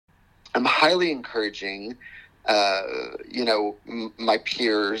I'm highly encouraging, my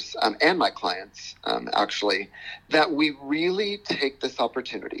peers and my clients, actually, that we really take this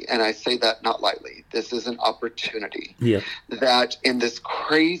opportunity. And I say that not lightly. This is an opportunity. Yeah. That in this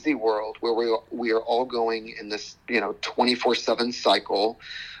crazy world where we are all going in this, 24/7 cycle,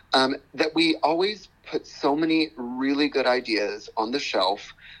 that we always put so many really good ideas on the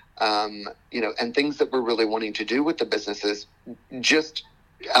shelf, and things that we're really wanting to do with the businesses just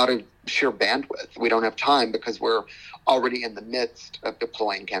out of sheer bandwidth. We don't have time because we're already in the midst of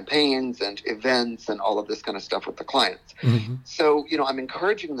deploying campaigns and events and all of this kind of stuff with the clients. Mm-hmm. So, I'm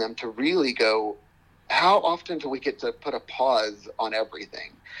encouraging them to really go, how often do we get to put a pause on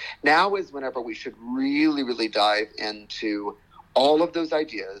everything? Now is whenever we should really, really dive into all of those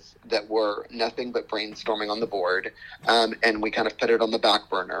ideas that were nothing but brainstorming on the board, and we kind of put it on the back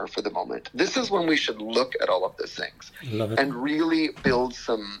burner for the moment. This is when we should look at all of those things and really build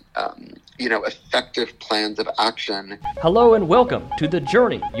some, effective plans of action. Hello and welcome to The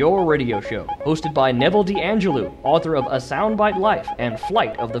Journey, your radio show, hosted by Neville DeAngelou, author of A Soundbite Life and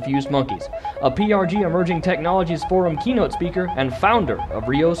Flight of the Fused Monkeys, a PRG Emerging Technologies Forum keynote speaker and founder of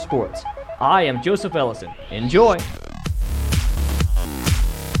Rio Sports. I am Joseph Ellison. Enjoy!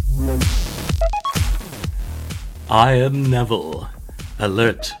 I am Neville,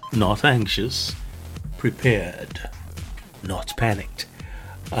 alert, not anxious, prepared, not panicked.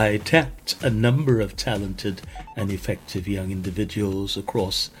 I tapped a number of talented and effective young individuals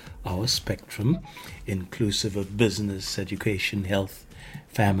across our spectrum, inclusive of business, education, health,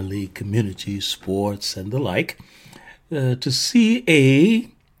 family, community, sports, and the like, to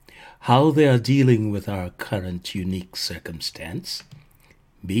see how they are dealing with our current unique circumstance,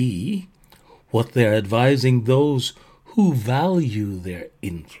 B, what they're advising those who value their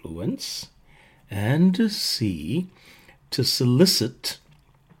influence, and C, to solicit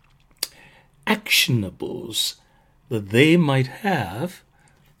actionables that they might have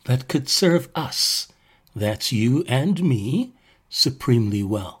that could serve us, that's you and me, supremely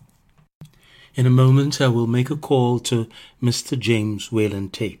well. In a moment, I will make a call to Mr. James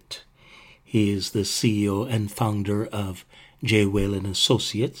Waylon Tate. He is the CEO and founder of J. Waylon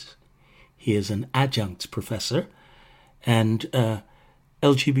Associates. He is an adjunct professor and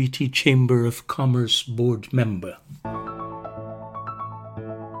LGBT Chamber of Commerce board member.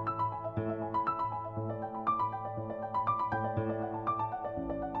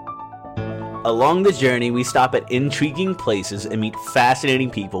 Along the journey, we stop at intriguing places and meet fascinating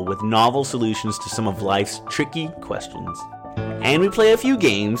people with novel solutions to some of life's tricky questions. And we play a few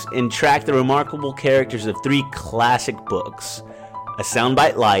games and track the remarkable characters of 3 classic books: A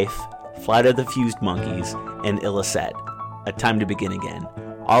Soundbite Life, Flight of the Fused Monkeys, and Illicet, A Time to Begin Again,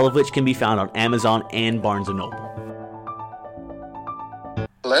 all of which can be found on Amazon and Barnes & Noble.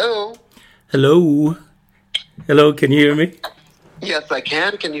 Hello? Hello? Hello, can you hear me? Yes, I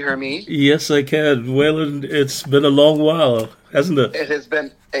can. Can you hear me? Yes, I can. Waylon, it's been a long while, hasn't it? It has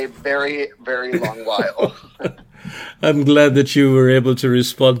been a very, very long while. I'm glad that you were able to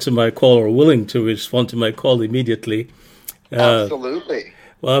respond to my call, or willing to respond to my call immediately. Absolutely.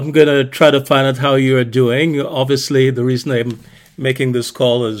 Well, I'm going to try to find out how you are doing. Obviously, the reason I'm making this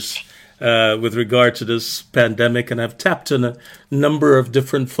call is with regard to this pandemic, and I've tapped on a number of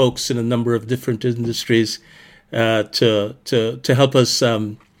different folks in a number of different industries to help us,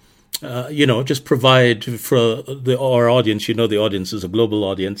 just provide for our audience. The audience is a global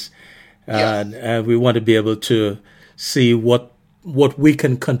audience, Yes. and we want to be able to see what we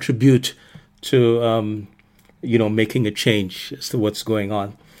can contribute to, making a change as to what's going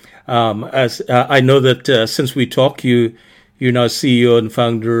on. As I know that since we talk, you're now CEO and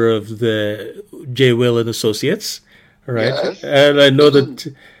founder of the J. Waylon Associates, right? Yes. And I know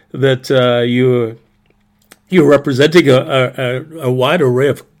that you're representing a wide array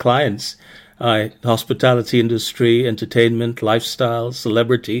of clients: hospitality industry, entertainment, lifestyle,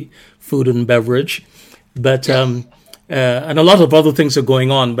 celebrity, food and beverage, but Yes. And a lot of other things are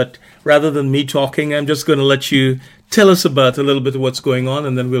going on. But rather than me talking, I'm just going to let you tell us about a little bit of what's going on,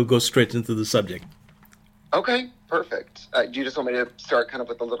 and then we'll go straight into the subject. Okay, perfect. Do you just want me to start kind of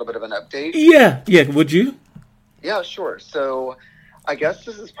with a little bit of an update? Yeah, would you? Yeah, sure. So I guess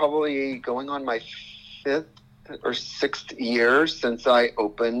this is probably going on my 5th or 6th year since I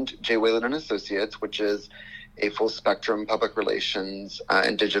opened J. Waylon Associates, which is a full spectrum public relations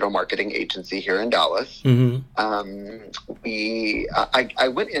and digital marketing agency here in Dallas. Mm-hmm. I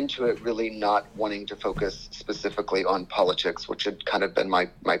went into it really not wanting to focus specifically on politics, which had kind of been my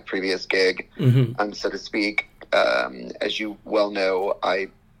previous gig, Mm-hmm. so to speak. As you well know, I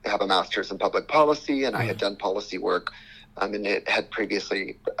have a master's in public policy, and I had done policy work and it had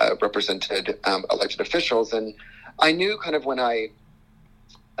previously represented elected officials. And I knew kind of when I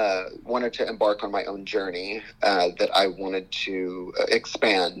wanted to embark on my own journey that I wanted to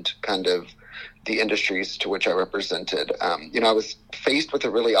expand kind of the industries to which I represented. I was faced with a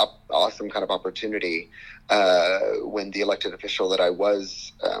really awesome kind of opportunity when the elected official that I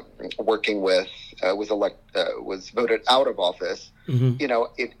was working with was voted out of office.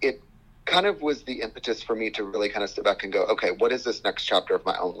 It kind of was the impetus for me to really kind of sit back and go, okay, what does this next chapter of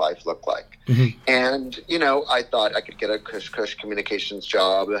my own life look like? And, I thought I could get a cush communications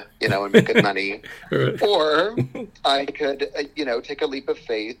job, and make good money. Right. Or I could, take a leap of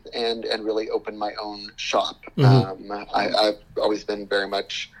faith and really open my own shop. I've always been very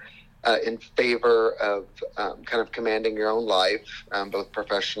much in favor of kind of commanding your own life, both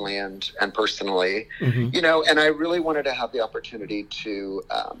professionally and personally, and I really wanted to have the opportunity to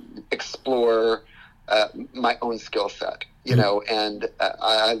explore my own skill set, and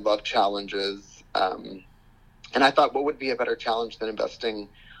I love challenges. And I thought, what would be a better challenge than investing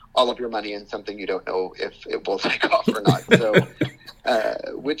all of your money in something you don't know if it will take off or not? So,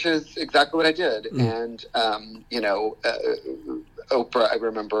 which is exactly what I did. And, Oprah, I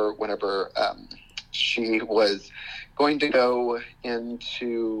remember whenever she was going to go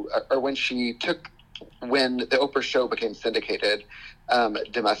into, or when the Oprah show became syndicated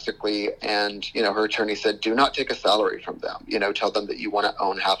domestically, and, her attorney said, do not take a salary from them, tell them that you want to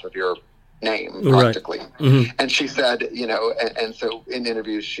own half of your name practically. Right. And she said, and so in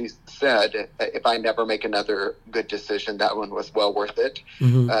interviews she said, if I never make another good decision, that one was well worth it.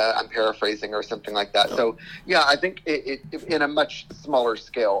 I'm paraphrasing or something like that. So yeah, I think it in a much smaller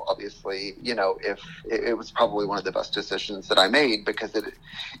scale, obviously, if it was probably one of the best decisions that I made, because it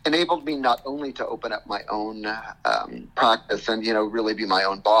enabled me not only to open up my own practice and really be my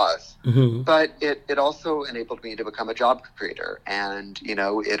own boss, but it also enabled me to become a job creator, and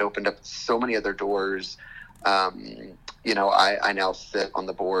it opened up so many other doors. I now sit on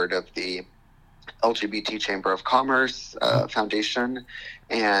the board of the LGBT Chamber of Commerce Foundation,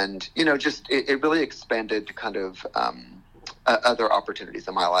 and it really expanded kind of other opportunities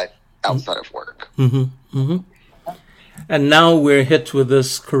in my life outside of work. And now we're hit with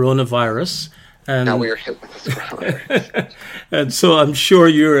this coronavirus. And and so I'm sure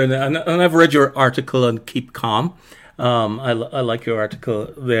you're in, and I've read your article on Keep Calm. I like your article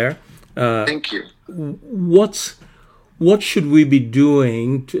there. Thank you. What should we be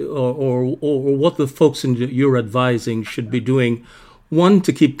doing or what the folks you're advising should be doing, one,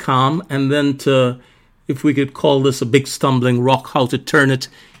 to keep calm, and then to, if we could call this a big stumbling rock, how to turn it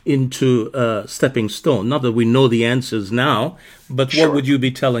into a stepping stone? Not that we know the answers now, but What would you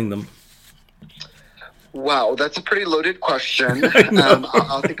be telling them? Wow, that's a pretty loaded question.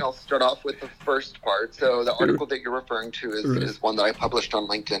 I think I'll start off with the first part. So the article that you're referring to is one that I published on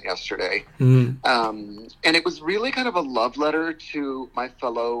LinkedIn yesterday. And it was really kind of a love letter to my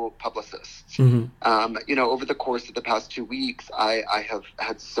fellow publicists. Over the course of the past 2 weeks, I have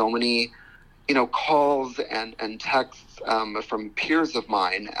had so many, calls and texts from peers of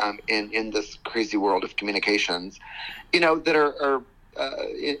mine in this crazy world of communications, that are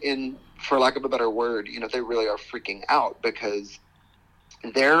in for lack of a better word, they really are freaking out because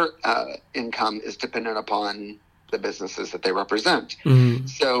their income is dependent upon the businesses that they represent.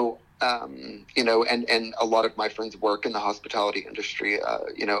 So, and a lot of my friends work in the hospitality industry,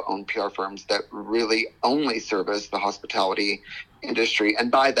 own PR firms that really only service the hospitality industry.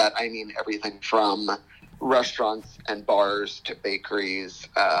 And by that, I mean everything from restaurants and bars to bakeries,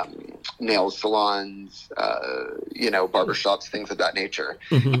 nail salons, barbershops, things of that nature.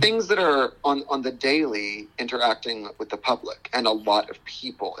 Things that are on the daily interacting with the public and a lot of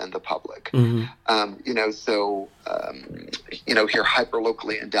people in the public. Here hyper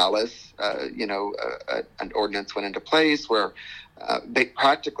locally in Dallas, an ordinance went into place where they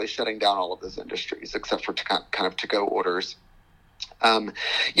practically shutting down all of those industries except for kind of to-go orders.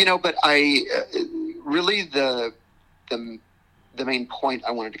 But I really the main point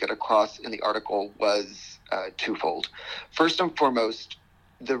I wanted to get across in the article was twofold. First and foremost,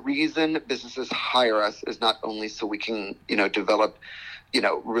 the reason businesses hire us is not only so we can, develop,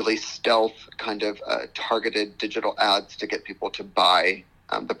 really stealth kind of targeted digital ads to get people to buy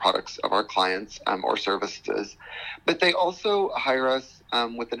the products of our clients or services, but they also hire us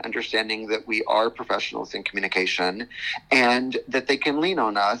with an understanding that we are professionals in communication and that they can lean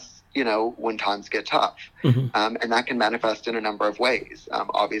on us, when times get tough. And that can manifest in a number of ways.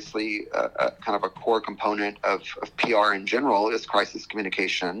 Obviously, kind of a core component of PR in general is crisis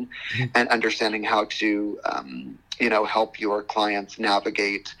communication and understanding how to, help your clients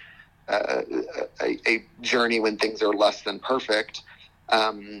navigate a journey when things are less than perfect,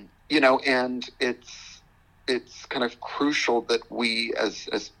 and it's kind of crucial that we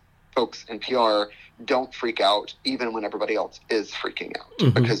as folks in PR don't freak out even when everybody else is freaking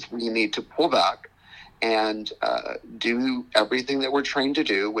out, because we need to pull back and do everything that we're trained to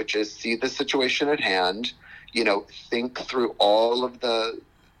do, which is see the situation at hand, think through all of the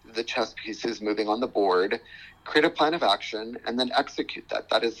chess pieces moving on the board, create a plan of action, and then execute that.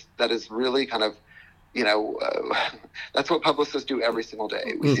 That is really kind of, that's what publicists do every single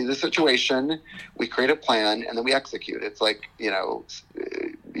day. We see the situation, we create a plan, and then we execute. It's like,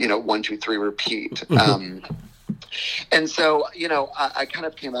 1, 2, 3, repeat. And so, I kind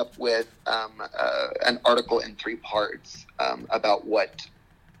of came up with an article in 3 parts about what,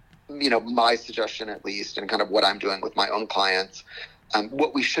 my suggestion at least, and kind of what I'm doing with my own clients,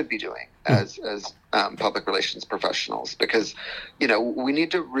 what we should be doing as public relations professionals, because, we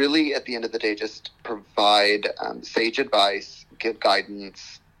need to really, at the end of the day, just provide sage advice, give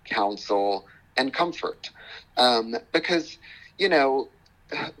guidance, counsel, and comfort. Because,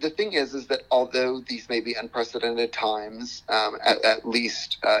 the thing is that although these may be unprecedented times, at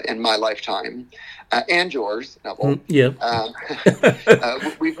least in my lifetime, and yours, Neville,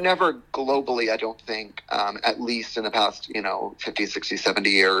 we've never globally, I don't think, at least in the past, 50, 60, 70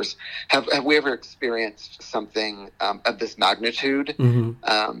 years, have we ever experienced something of this magnitude? And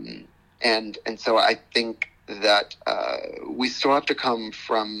so I think that we still have to come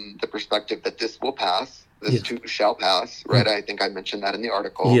from the perspective that this will pass. This too shall pass, right? I think I mentioned that in the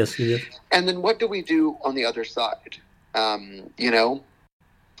article. Yes. And then what do we do on the other side? I'm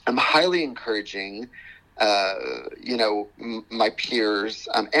highly encouraging, my peers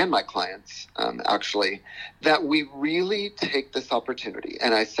and my clients, actually, that we really take this opportunity.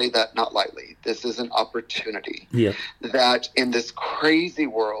 And I say that not lightly. This is an opportunity. That in this crazy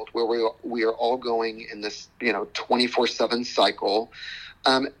world where we are all going in this, 24/7 cycle,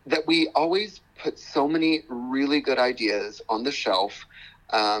 that we always put so many really good ideas on the shelf,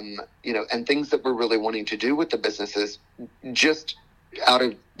 and things that we're really wanting to do with the businesses just out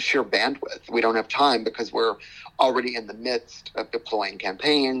of sheer bandwidth. We don't have time because we're already in the midst of deploying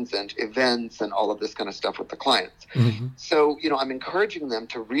campaigns and events and all of this kind of stuff with the clients. So, I'm encouraging them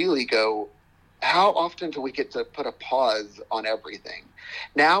to really go, how often do we get to put a pause on everything?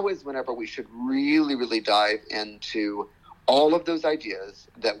 Now is whenever we should really, really dive into all of those ideas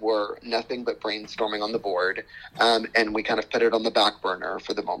that were nothing but brainstorming on the board, and we kind of put it on the back burner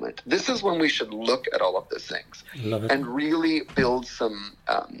for the moment. This is when we should look at all of those things and really build some,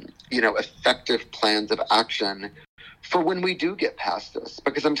 effective plans of action for when we do get past this.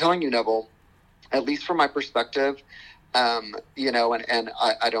 Because I'm telling you, Neville, at least from my perspective, and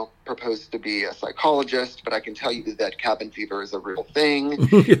I don't propose to be a psychologist, but I can tell you that cabin fever is a real thing.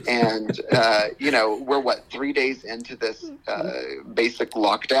 And, we're 3 days into this basic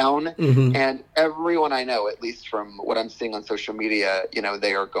lockdown, and everyone I know, at least from what I'm seeing on social media,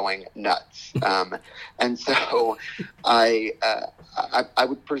 they are going nuts. And so I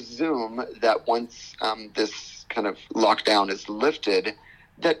would presume that once this kind of lockdown is lifted,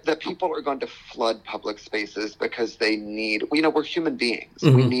 that people are going to flood public spaces because they need, we're human beings.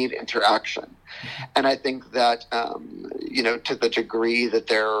 We need interaction. And I think that, to the degree that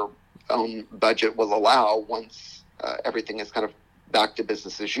their own budget will allow, once everything is kind of back to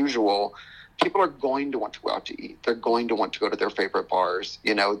business as usual, people are going to want to go out to eat. They're going to want to go to their favorite bars.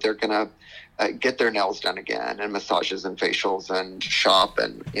 They're going to get their nails done again, and massages and facials, and shop,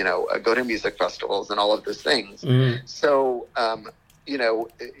 and, go to music festivals and all of those things. So,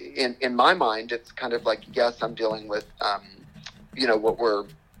 in my mind, it's kind of like, yes, I'm dealing with, what we're,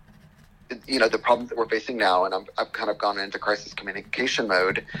 the problems that we're facing now. And I've kind of gone into crisis communication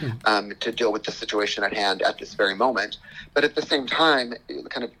mode to deal with the situation at hand at this very moment. But at the same time,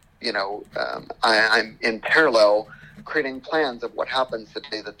 kind of, I'm in parallel creating plans of what happens the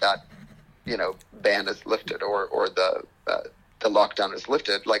day that ban is lifted or the lockdown is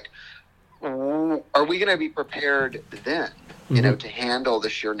lifted. Like, are we going to be prepared then? To handle the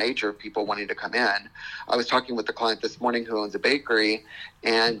sheer nature of people wanting to come in. I was talking with a client this morning who owns a bakery,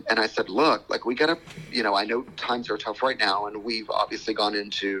 and I said, look, like, we got to, I know times are tough right now, and we've obviously gone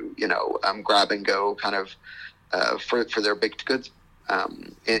into, grab and go kind of for their baked goods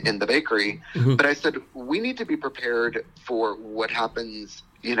in the bakery. But I said, we need to be prepared for what happens,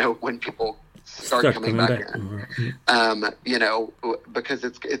 when people start coming back in. Because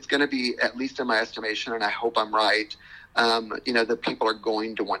it's going to be, at least in my estimation, and I hope I'm right, that people are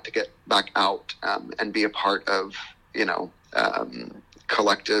going to want to get back out and be a part of,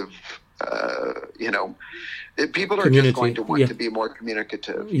 collective people are Community, just going to want to be more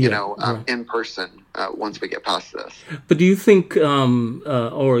communicative, in person once we get past this. But do you think,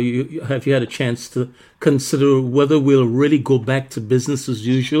 have you had a chance to consider whether we'll really go back to business as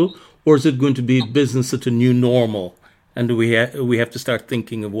usual, or is it going to be business at a new normal, and do we have to start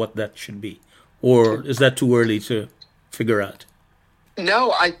thinking of what that should be, or is that too early to figure out?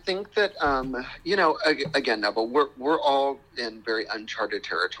 No, I think that again, Neville, we're all in very uncharted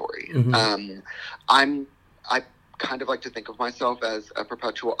territory. Mm-hmm. I kind of like to think of myself as a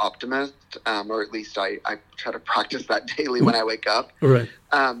perpetual optimist, or at least I try to practice that daily when I wake up. Right.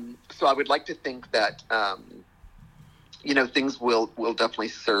 So I would like to think that things will definitely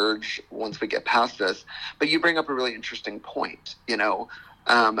surge once we get past this. But you bring up a really interesting point,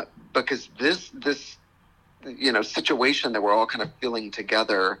 because this situation that we're all kind of feeling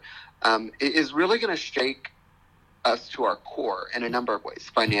together is really going to shake us to our core in a number of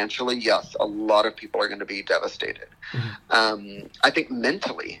ways. Financially, yes, a lot of people are going to be devastated. Mm-hmm. I think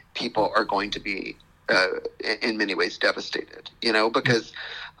mentally, people are going to be in many ways devastated, because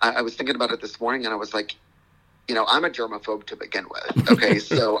I was thinking about it this morning and I was like, I'm a germaphobe to begin with. Okay.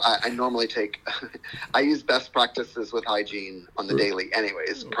 So I normally I use best practices with hygiene on the daily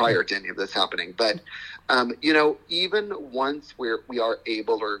anyways, prior to any of this happening. But, even once we are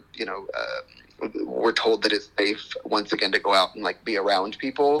able, or, we're told that it's safe once again to go out and be around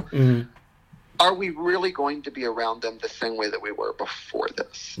people, mm-hmm. Are we really going to be around them the same way that we were before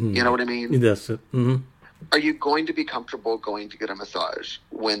this? Mm-hmm. You know what I mean? That's it. Mm-hmm. Are you going to be comfortable going to get a massage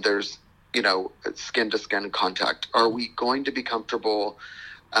when there's, skin to skin contact? Are we going to be comfortable,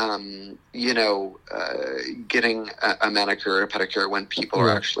 getting a manicure or a pedicure when people are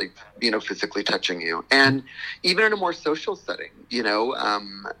actually, physically touching you? And even in a more social setting,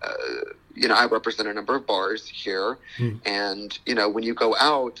 I represent a number of bars here, and, when you go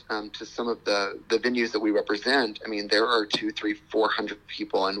out to some of the venues that we represent, I mean, there are 200, 300, 400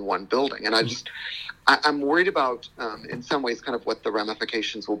 people in one building. And I'm worried about, in some ways, kind of what the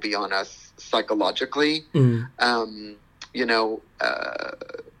ramifications will be on us psychologically,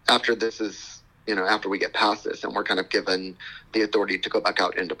 after this is, after we get past this and we're kind of given the authority to go back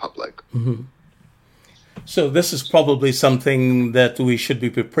out into public. Mm-hmm. So this is probably something that we should be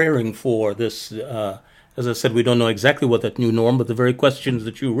preparing for. This, as I said, we don't know exactly what that new norm, but the very questions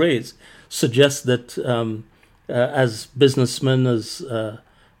that you raise suggest that as businessmen, as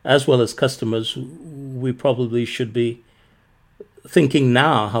well as customers, we probably should be thinking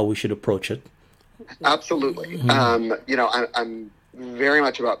now how we should approach it. Absolutely. Mm-hmm. I'm very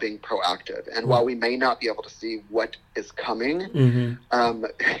much about being proactive. And while we may not be able to see what is coming, mm-hmm.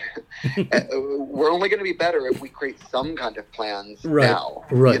 We're only going to be better if we create some kind of plans now.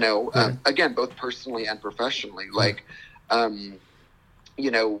 Right. Again, both personally and professionally. Like, one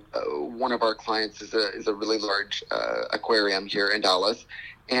of our clients is a really large aquarium here in Dallas,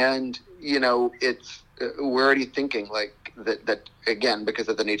 and we're already thinking that again, because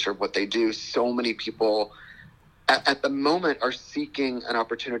of the nature of what they do, so many people at the moment are seeking an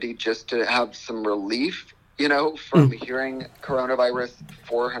opportunity just to have some relief, from hearing coronavirus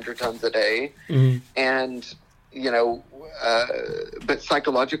 400 times a day. Mm-hmm. And, but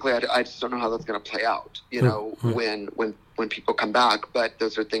psychologically, I just don't know how that's going to play out, when people come back. But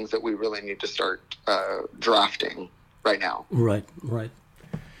those are things that we really need to start drafting right now. Right.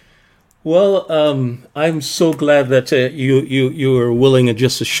 Well, I'm so glad that you were willing at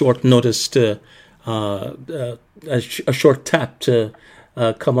just a short notice to a short tap to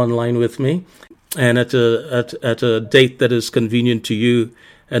come online with me, and at a date that is convenient to you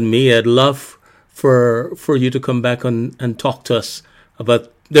and me. I'd love for you to come back and talk to us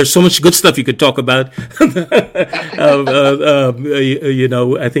about. There's so much good stuff you could talk about.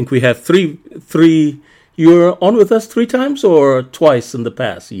 I think we have three. You were on with us 3 times or twice in the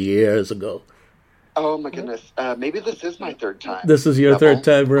past, years ago. Oh, my goodness. Maybe this is my 3rd time. This is your Neville. 3rd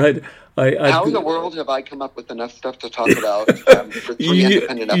time, right? How in the world have I come up with enough stuff to talk about for 3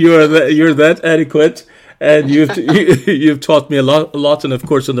 independent episodes? You're that adequate, and you've taught me a lot, and of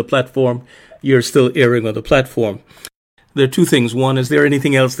course on the platform, you're still airing on the platform. There are 2 things. One, is there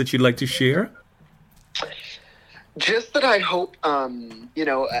anything else that you'd like to share? Just that I hope,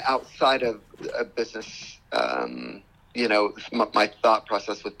 outside of business, my thought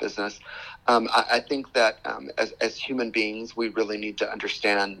process with business, I think that as human beings, we really need to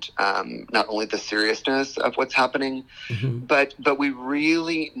understand not only the seriousness of what's happening, mm-hmm. but we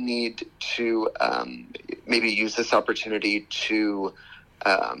really need to maybe use this opportunity to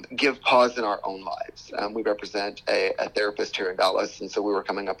give pause in our own lives. We represent a therapist here in Dallas, and so we were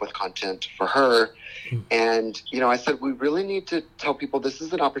coming up with content for her. And, I said, we really need to tell people this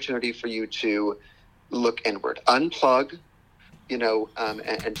is an opportunity for you to look inward, unplug,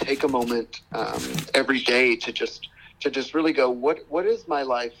 and take a moment every day to just really go, what is my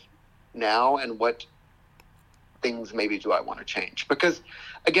life now, and what things maybe do I want to change? Because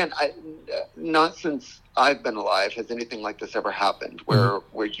again, not since I've been alive has anything like this ever happened where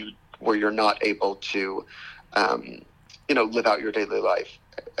you're not able to live out your daily life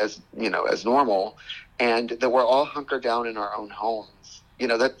as normal, and that we're all hunkered down in our own homes.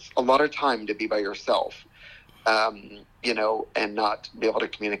 That's a lot of time to be by yourself, and not be able to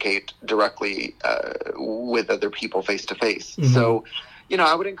communicate directly with other people face to face. So,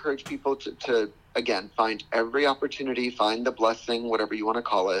 I would encourage people to again, find every opportunity, find the blessing, whatever you want to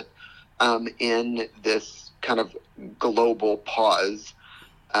call it, in this kind of global pause,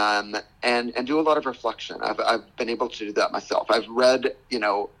 and do a lot of reflection. I've been able to do that myself. I've read,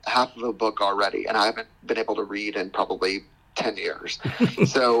 half of a book already, and I haven't been able to read in probably 10 years.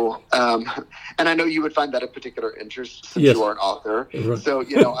 So, and I know you would find that a particular interest since you are an author. Right. So,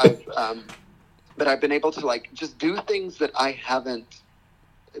 but I've been able to just do things that I haven't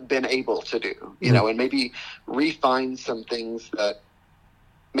been able to do, and maybe refine some things that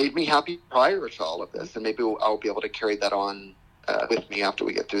made me happy prior to all of this, and maybe I'll be able to carry that on with me after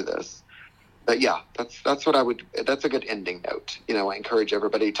we get through this. But yeah, that's a good ending note. I encourage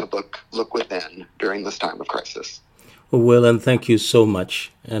everybody to look within during this time of crisis. Well, and thank you so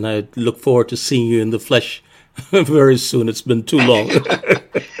much, and I look forward to seeing you in the flesh very soon. It's been too long.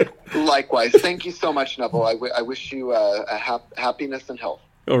 Likewise, thank you so much, Neville. I wish you happiness and health.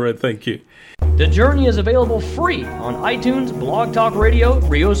 All right, thank you. The Journey is available free on iTunes, Blog Talk Radio,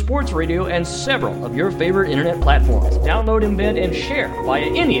 Rio Sports Radio, and several of your favorite internet platforms. Download, embed, and share via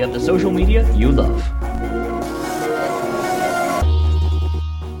any of the social media you love.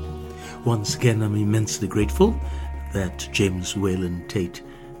 Once again, I'm immensely grateful that James Waylon Tate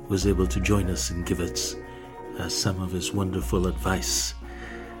was able to join us and give us some of his wonderful advice.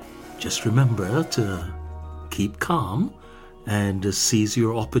 Just remember to keep calm and seize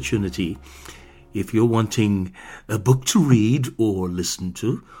your opportunity. If you're wanting a book to read or listen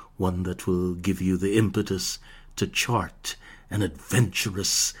to, one that will give you the impetus to chart an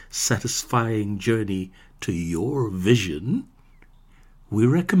adventurous, satisfying journey to your vision, we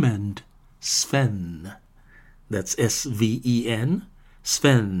recommend Sven. That's Sven,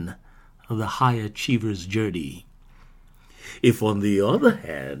 Sven, The High Achiever's Journey. If, on the other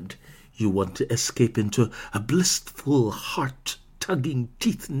hand, you want to escape into a blissful, heart-tugging,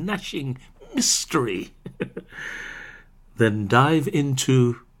 teeth-gnashing mystery, then dive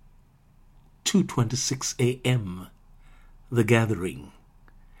into 2:26 a.m., The Gathering.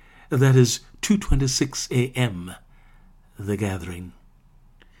 That is 2:26 a.m., The Gathering.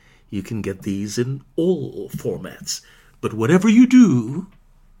 You can get these in all formats, but whatever you do,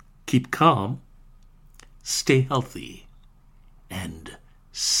 keep calm, stay healthy, and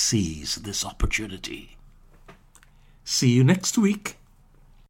seize this opportunity. See you next week.